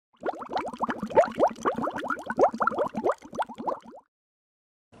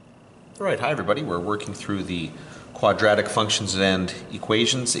All right, hi everybody. We're working through the quadratic functions and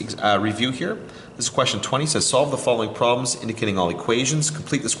equations review here. This is question 20. It says solve the following problems indicating all equations.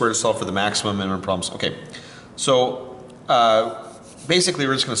 Complete the square to solve for the maximum and minimum problems. Okay, so basically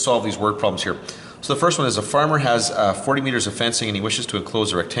we're just going to solve these word problems here. So the first one is a farmer has 40 meters of fencing and he wishes to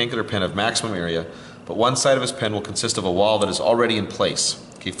enclose a rectangular pen of maximum area, but one side of his pen will consist of a wall that is already in place.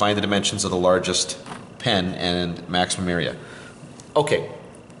 Okay, find the dimensions of the largest pen and maximum area. Okay.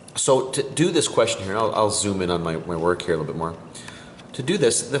 So to do this question here, and I'll zoom in on my work here a little bit more. To do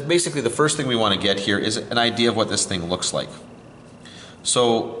this, basically the first thing we want to get here is an idea of what this thing looks like.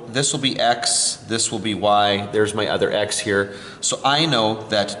 So this will be x, this will be y, there's my other x here. So I know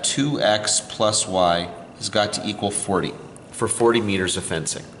that 2x plus y has got to equal 40 for 40 meters of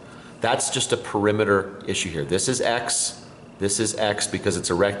fencing. That's just a perimeter issue here. This is x because it's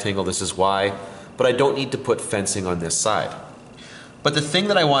a rectangle, this is y, but I don't need to put fencing on this side. But the thing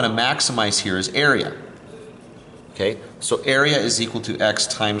that I want to maximize here is area. Okay, so area is equal to x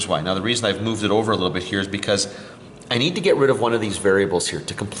times y. Now the reason I've moved it over a little bit here is because I need to get rid of one of these variables here.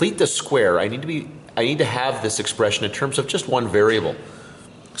 To complete the square, I need to have this expression in terms of just one variable.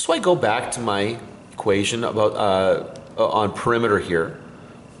 So I go back to my equation about on perimeter here,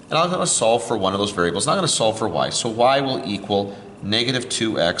 and I'm going to solve for one of those variables. I'm not going to solve for y. So y will equal negative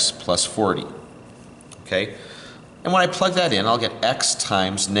 2x plus 40. Okay. And when I plug that in, I'll get x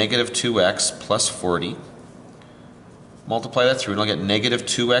times negative 2x plus 40. Multiply that through, and I'll get negative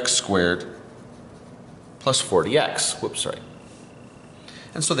 2x squared plus 40x. Whoops, sorry.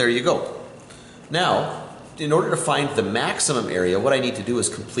 And so there you go. Now, in order to find the maximum area, what I need to do is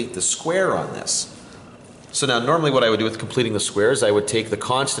complete the square on this. So now, normally what I would do with completing the square is I would take the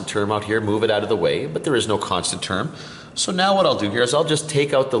constant term out here, move it out of the way, but there is no constant term. So now what I'll do here is I'll just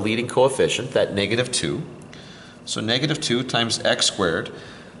take out the leading coefficient, that negative 2. So negative 2 times x squared.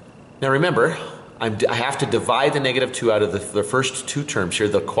 Now remember, I have to divide the negative 2 out of the first two terms here,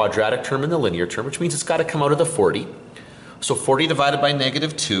 the quadratic term and the linear term, which means it's got to come out of the 40. So 40 divided by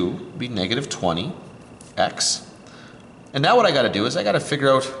negative 2 would be negative 20x. And now what I got to do is I got to figure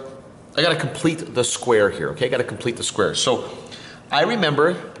out, I got to complete the square here, okay? I got to complete the square. So I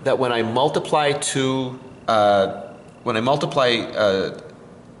remember that when I multiply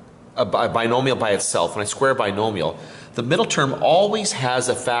a binomial by itself, when I square a binomial, the middle term always has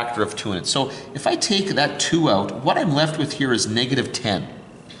a factor of 2 in it. So if I take that 2 out, what I'm left with here is negative 10.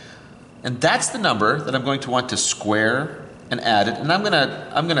 And that's the number that I'm going to want to square and add it. And I'm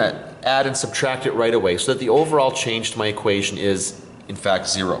gonna add and subtract it right away so that the overall change to my equation is, in fact,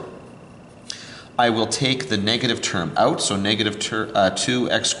 0. I will take the negative term out, so negative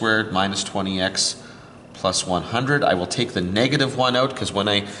 2x squared minus 20x plus 100. I will take the negative 1 out because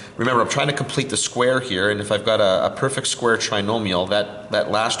remember I'm trying to complete the square here, and if I've got a perfect square trinomial, that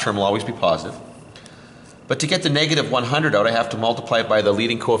last term will always be positive. But to get the negative 100 out, I have to multiply it by the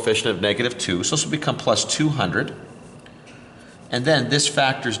leading coefficient of negative 2, so this will become plus 200. And then this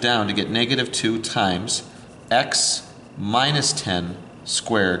factors down to get negative 2 times x minus 10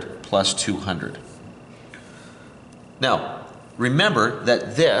 squared plus 200. Now, remember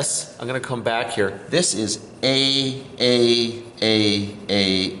that this, I'm going to come back here, this is A.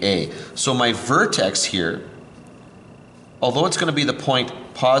 So my vertex here, although it's going to be the point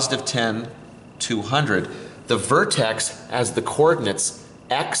positive 10, 200, the vertex has the coordinates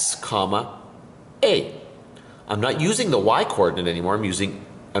x, comma, A. I'm not using the y coordinate anymore, I'm using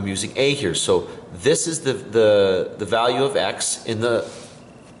A here. So this is the value of x in the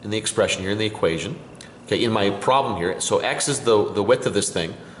expression here, in the equation. Okay, in my problem here, so x is the width of this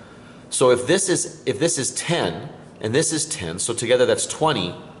thing. So if this is 10 and this is 10, so together that's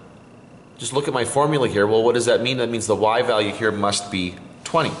 20. Just look at my formula here. Well, what does that mean? That means the y value here must be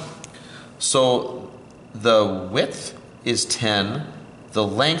 20. So the width is 10, the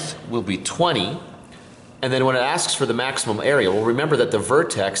length will be 20, and then when it asks for the maximum area, well, remember that the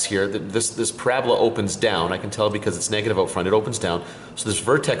vertex here, this parabola opens down. I can tell because it's negative out front, it opens down. So this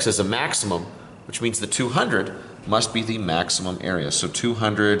vertex is a maximum, which means the 200 must be the maximum area. So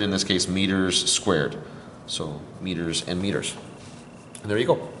 200, in this case, meters squared. So meters and meters. And there you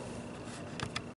go.